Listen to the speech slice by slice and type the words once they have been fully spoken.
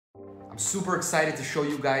I'm super excited to show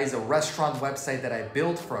you guys a restaurant website that I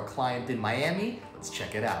built for a client in Miami. Let's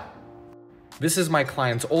check it out. This is my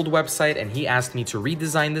client's old website, and he asked me to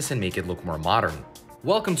redesign this and make it look more modern.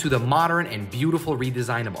 Welcome to the modern and beautiful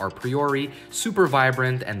redesign of Our Priori. Super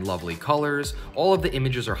vibrant and lovely colors. All of the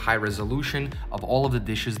images are high resolution of all of the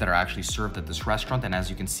dishes that are actually served at this restaurant, and as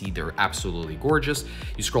you can see, they're absolutely gorgeous.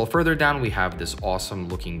 You scroll further down, we have this awesome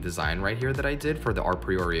looking design right here that I did for the Our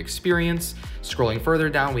Priori experience. Scrolling further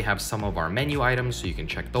down, we have some of our menu items, so you can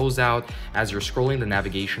check those out. As you're scrolling, the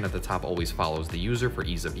navigation at the top always follows the user for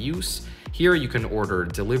ease of use. Here you can order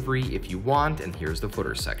delivery if you want, and here's the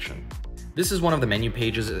footer section. This is one of the menu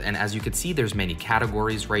pages, and as you can see, there's many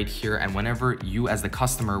categories right here, and whenever you as the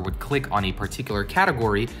customer would click on a particular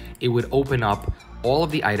category, it would open up all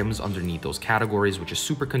of the items underneath those categories, which is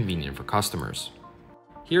super convenient for customers.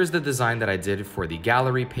 Here's the design that I did for the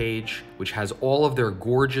gallery page, which has all of their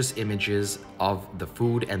gorgeous images of the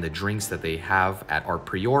food and the drinks that they have at Our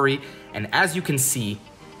Priori, and as you can see,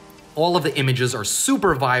 all of the images are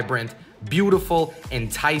super vibrant, beautiful,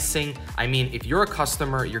 enticing. I mean, if you're a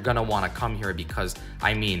customer, you're gonna wanna come here because,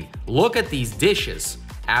 I mean, look at these dishes.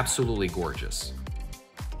 Absolutely gorgeous.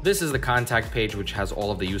 This is the contact page, which has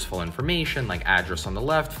all of the useful information like address on the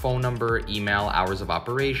left, phone number, email, hours of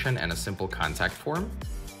operation, and a simple contact form.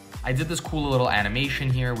 I did this cool little animation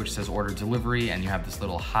here, which says order delivery, and you have this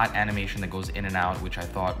little hot animation that goes in and out, which I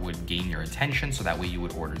thought would gain your attention, so that way you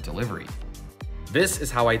would order delivery. This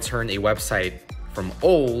is how I turn a website from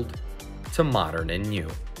old to modern and new.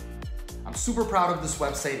 I'm super proud of this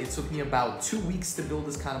website. It took me about 2 weeks to build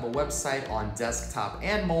this kind of a website on desktop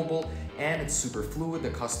and mobile, and it's super fluid. The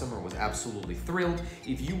customer was absolutely thrilled.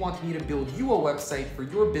 If you want me to build you a website for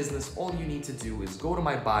your business, all you need to do is go to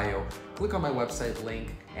my bio, click on my website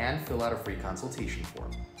link, and fill out a free consultation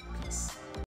form.